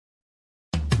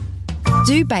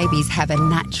Do babies have a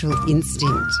natural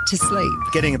instinct to sleep?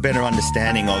 Getting a better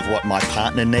understanding of what my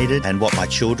partner needed and what my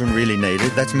children really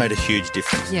needed, that's made a huge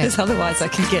difference. Yeah. Because otherwise I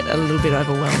can get a little bit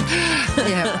overwhelmed.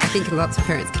 Yeah, I think lots of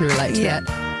parents can relate to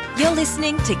that. You're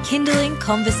listening to Kindling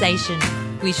Conversation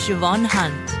with Siobhan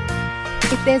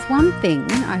Hunt. If there's one thing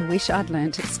I wish I'd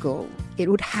learnt at school, it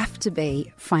would have to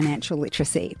be financial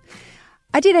literacy.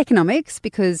 I did economics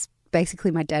because basically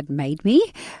my dad made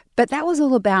me, but that was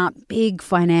all about big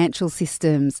financial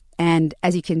systems. And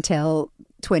as you can tell,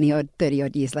 20 odd, 30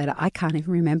 odd years later, I can't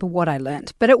even remember what I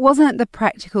learnt. But it wasn't the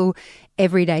practical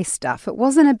everyday stuff. It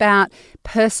wasn't about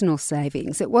personal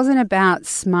savings. It wasn't about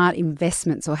smart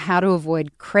investments or how to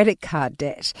avoid credit card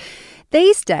debt.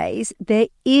 These days, there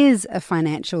is a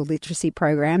financial literacy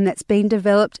program that's been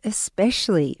developed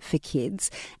especially for kids,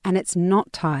 and it's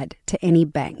not tied to any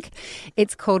bank.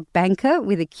 It's called Banker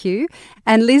with a Q,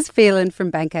 and Liz Phelan from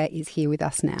Banker is here with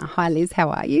us now. Hi Liz, how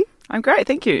are you? I'm great,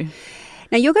 thank you.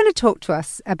 Now, you're going to talk to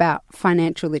us about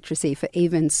financial literacy for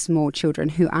even small children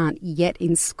who aren't yet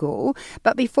in school.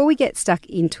 But before we get stuck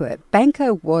into it,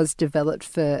 Banker was developed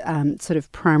for sort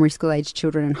of primary school age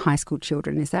children and high school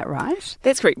children. Is that right?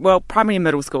 That's correct. Well, primary and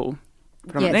middle school,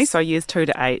 predominantly, Yes. so years 2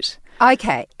 to 8.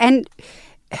 Okay. And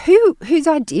whose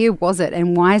idea was it,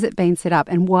 and why has it been set up,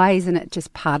 and why isn't it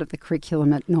just part of the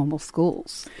curriculum at normal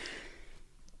schools?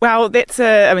 Well,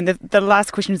 the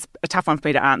last question is a tough one for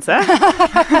me to answer.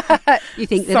 You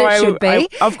think that it should be?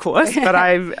 Of course, but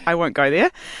I won't go there.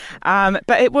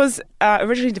 But it was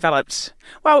originally developed,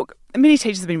 well, many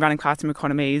teachers have been running classroom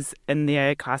economies in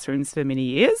their classrooms for many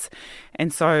years.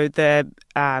 And so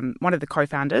one of the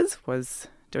co-founders was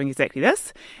doing exactly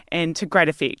this, and to great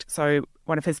effect. So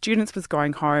one of his students was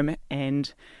going home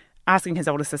and asking his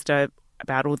older sister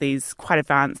about all these quite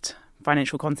advanced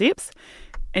financial concepts.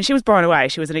 And she was blown away.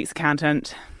 She was an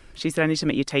ex-accountant. She said, I need to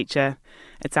meet your teacher.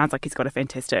 It sounds like he's got a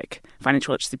fantastic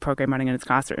financial literacy program running in his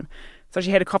classroom. So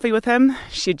she had a coffee with him.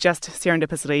 She'd just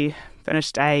serendipitously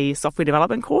finished a software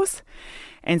development course.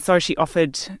 And so she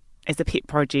offered as a pet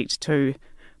project to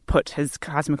put his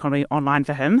classroom economy online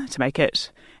for him to make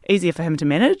it easier for him to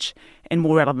manage and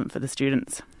more relevant for the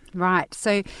students. Right.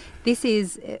 So this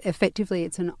is effectively,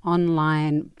 it's an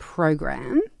online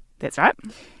program. That's right.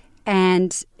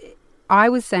 And I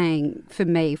was saying, for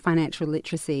me, financial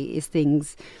literacy is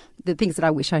the things that I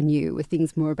wish I knew were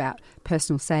things more about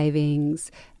personal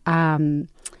savings,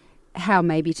 how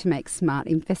maybe to make smart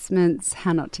investments,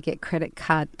 how not to get credit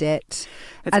card debt.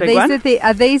 That's a big one.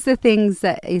 Are these the things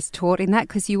that is taught in that?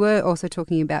 Because you were also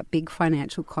talking about big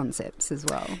financial concepts as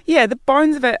well. Yeah, the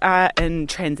bones of it are in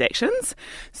transactions.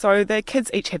 So the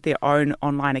kids each have their own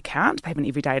online account. They have an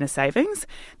everyday and a savings.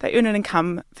 They earn an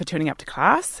income for turning up to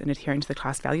class and adhering to the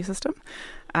class value system.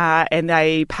 And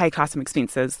they pay classroom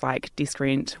expenses like desk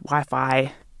rent,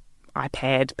 Wi-Fi,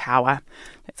 iPad, power,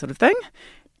 that sort of thing.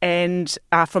 And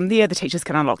from there, the teachers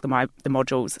can unlock the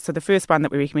modules. So the first one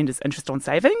that we recommend is interest on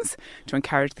savings, to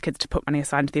encourage the kids to put money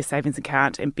aside into their savings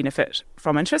account and benefit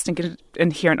from interest and get an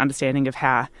inherent understanding of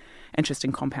how interest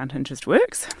and compound interest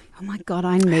works. Oh my God,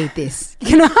 I need this.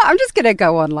 I'm just going to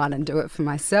go online and do it for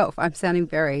myself. I'm sounding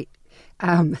very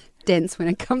dense when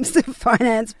it comes to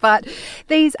finance, but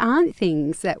these aren't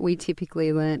things that we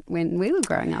typically learnt when we were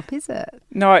growing up, is it?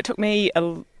 No, it took me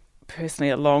personally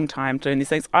a long time doing these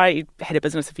things. I had a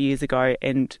business a few years ago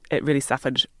and it really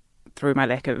suffered through my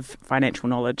lack of financial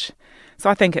knowledge. So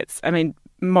I think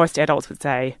most adults would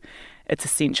say it's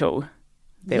essential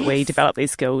that we develop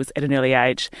these skills at an early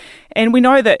age. And we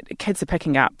know that kids are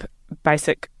picking up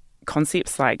basic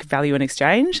concepts like value and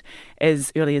exchange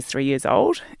as early as 3 years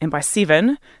old. And by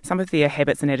 7, some of their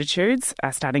habits and attitudes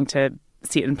are starting to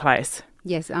set in place.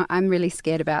 Yes, I'm really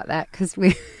scared about that because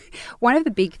one of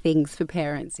the big things for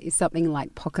parents is something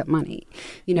like pocket money.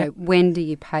 When do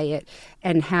you pay it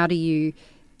and how do you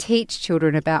teach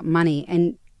children about money?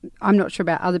 And I'm not sure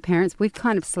about other parents. We've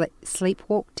kind of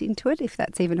sleepwalked into it, if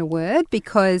that's even a word,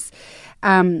 because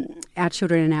our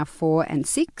children are now 4 and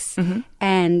 6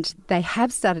 and they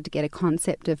have started to get a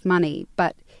concept of money,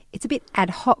 but it's a bit ad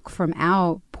hoc from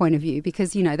our point of view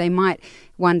because, they might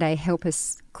one day help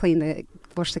us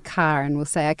wash the car and we'll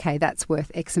say, okay, that's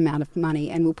worth X amount of money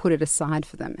and we'll put it aside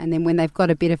for them. And then when they've got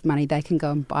a bit of money, they can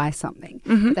go and buy something.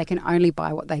 They can only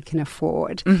buy what they can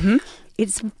afford.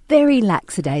 It's very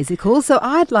lackadaisical. So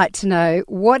I'd like to know,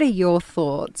 what are your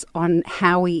thoughts on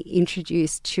how we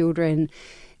introduce children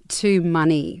to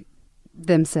money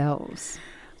themselves?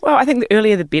 Well, I think the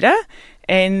earlier the better.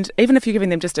 And even if you're giving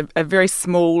them just a very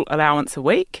small allowance a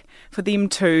week for them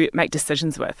to make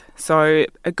decisions with. So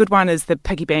a good one is the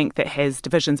piggy bank that has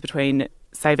divisions between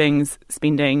savings,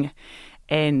 spending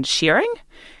and sharing.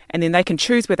 and then they can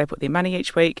choose where they put their money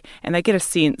each week, and they get a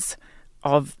sense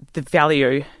of the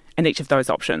value in each of those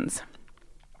options.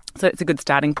 So it's a good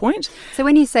starting point. So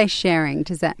when you say sharing,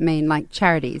 does that mean like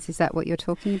charities? Is that what you're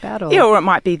talking about? Or? Yeah, or it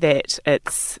might be that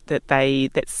that's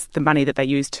the money that they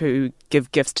use to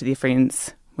give gifts to their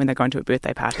friends when they're going to a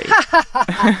birthday party.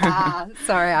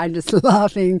 Sorry, I'm just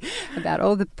laughing about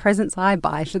all the presents I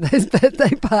buy to those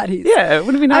birthday parties. Yeah,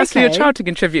 wouldn't it be nice for your child to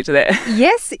contribute to that?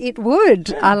 Yes, it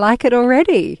would. I like it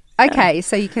already. Okay,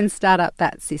 so you can start up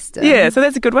that system. Yeah, so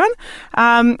that's a good one.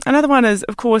 Another one is,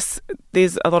 of course,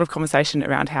 there's a lot of conversation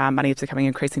around how money is becoming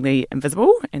increasingly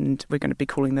invisible, and we're going to be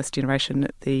calling this generation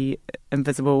the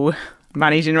invisible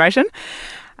money generation.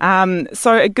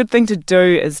 So a good thing to do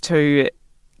is to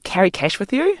carry cash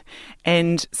with you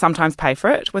and sometimes pay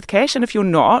for it with cash. And if you're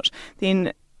not,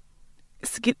 then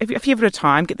if you have a bit of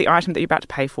time, get the item that you're about to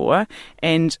pay for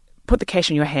and put the cash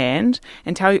in your hand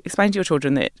and explain to your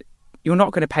children that you're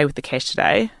not going to pay with the cash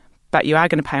today, but you are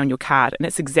going to pay on your card, and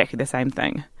it's exactly the same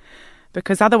thing.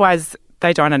 Because otherwise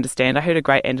they don't understand. I heard a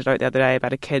great anecdote the other day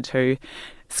about a kid who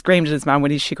screamed at his mum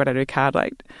when she got out her card,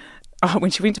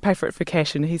 when she went to pay for it for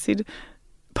cash, and he said,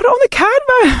 "Put it on the card,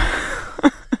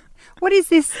 Mum." What is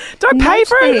this? Don't pay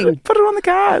for it. Put it on the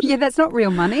card. Yeah, that's not real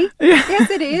money. Yeah.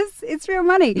 Yes, it is. It's real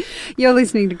money. You're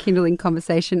listening to Kinderling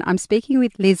Conversation. I'm speaking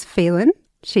with Liz Phelan.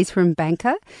 She's from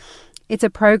Banker. It's a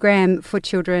program for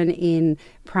children in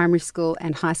primary school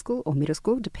and high school or middle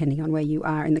school, depending on where you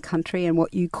are in the country and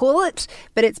what you call it.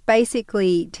 But it's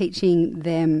basically teaching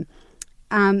them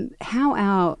how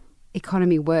our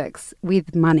economy works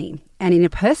with money, and in a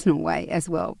personal way as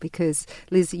well, because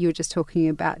Liz, you were just talking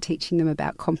about teaching them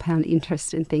about compound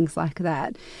interest and things like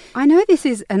that. I know this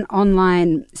is an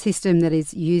online system that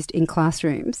is used in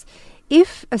classrooms.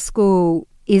 If a school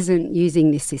isn't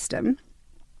using this system,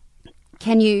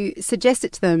 can you suggest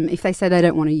it to them? If they say they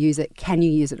don't want to use it, can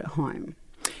you use it at home?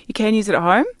 You can use it at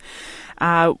home.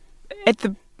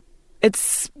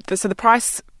 So the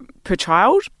price per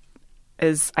child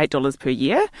is $8 per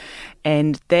year,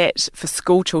 and that for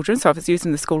school children, so if it's used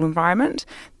in the school environment,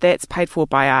 that's paid for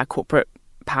by our corporate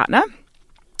partner,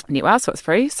 NetWell, so it's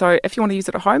free. So if you want to use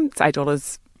it at home, it's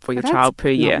 $8 for your child per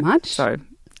year. Not much. So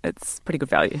it's pretty good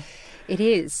value. It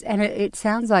is, and it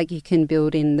sounds like you can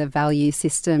build in the value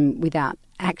system without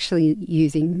actually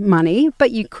using money,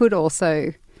 but you could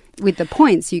also, with the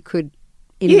points, you could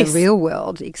in the real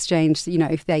world exchange,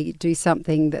 if they do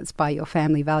something that's by your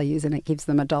family values and it gives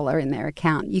them $1 in their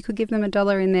account, you could give them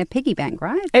 $1 in their piggy bank,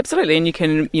 right? Absolutely. And you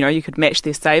can, you could match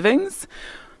their savings,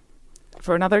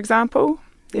 for another example.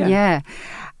 Yeah.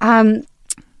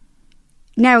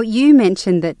 Now, you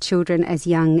mentioned that children as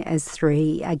young as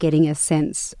 3 are getting a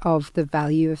sense of the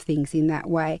value of things in that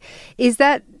way. Is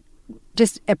that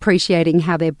just appreciating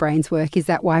how their brains work? Is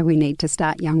that why we need to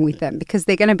start young with them? Because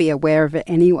they're going to be aware of it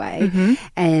anyway. Mm-hmm.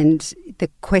 And the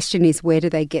question is, where do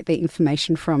they get the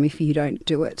information from if you don't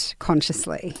do it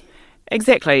consciously?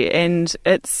 Exactly. And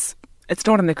it's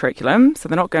not in the curriculum, so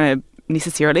they're not going to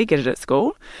necessarily get it at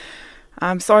school.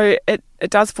 So it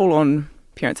does fall on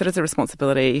parents. It is a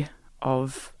responsibility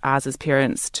of ours as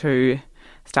parents to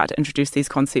start to introduce these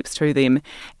concepts to them.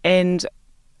 And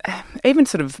even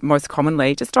sort of most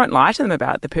commonly, just don't lie to them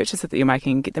about the purchase that you're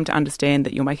making. Get them to understand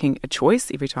that you're making a choice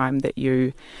every time that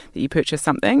you purchase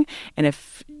something. And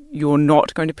if you're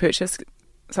not going to purchase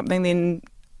something, then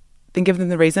give them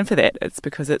the reason for that. It's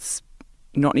because it's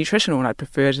not nutritional and I'd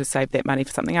prefer to save that money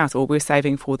for something else. Or we're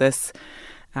saving for this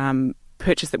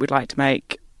purchase that we'd like to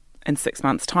make in 6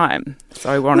 months' time.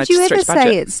 So we're on a stretch budget. Would you ever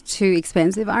say it's too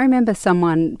expensive? I remember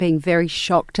someone being very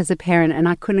shocked as a parent, and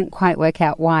I couldn't quite work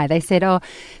out why. They said,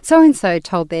 so-and-so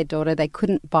told their daughter they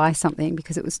couldn't buy something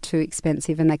because it was too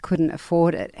expensive and they couldn't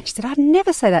afford it. And she said, I'd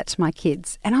never say that to my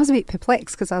kids. And I was a bit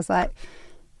perplexed because I was like,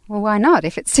 well, why not?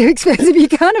 If it's too expensive, you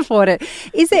can't afford it.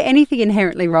 Is there anything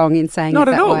inherently wrong in saying it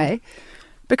that way?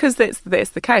 Because that's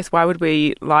the case. Why would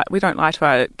we lie? We don't lie to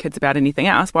our kids about anything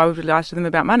else. Why would we lie to them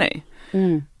about money?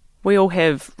 Mm. We all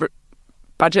have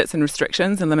budgets and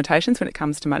restrictions and limitations when it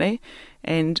comes to money,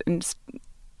 and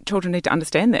children need to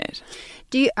understand that.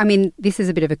 This is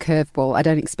a bit of a curveball. I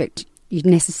don't expect you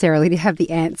necessarily to have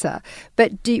the answer,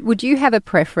 but would you have a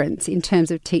preference in terms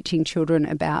of teaching children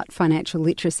about financial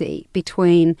literacy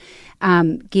between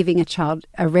giving a child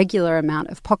a regular amount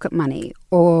of pocket money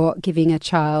or giving a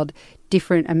child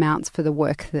different amounts for the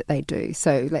work that they do?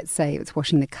 So let's say it's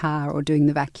washing the car or doing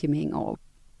the vacuuming or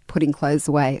putting clothes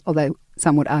away, although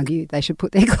some would argue they should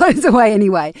put their clothes away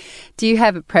anyway. Do you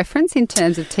have a preference in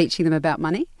terms of teaching them about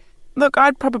money? Look,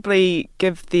 I'd probably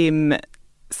give them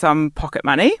some pocket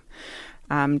money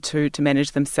to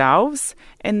manage themselves,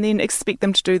 and then expect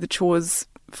them to do the chores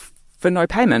for no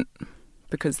payment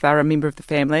because they're a member of the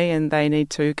family and they need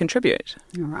to contribute.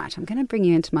 All right, I'm going to bring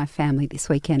you into my family this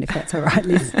weekend, if that's all right,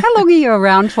 Liz. How long are you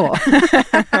around for?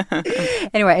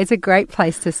 Anyway, it's a great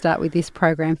place to start with this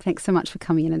program. Thanks so much for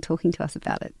coming in and talking to us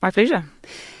about it. My pleasure.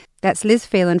 That's Liz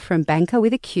Phelan from Banker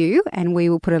with a Q, and we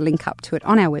will put a link up to it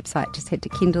on our website. Just head to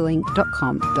kindling.com.au.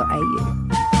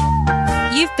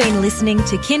 You've been listening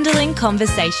to Kindling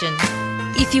Conversation.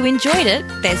 If you enjoyed it,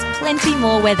 there's plenty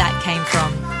more where that came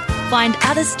from. Find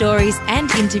other stories and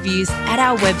interviews at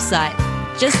our website.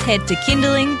 Just head to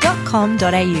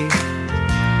kindling.com.au.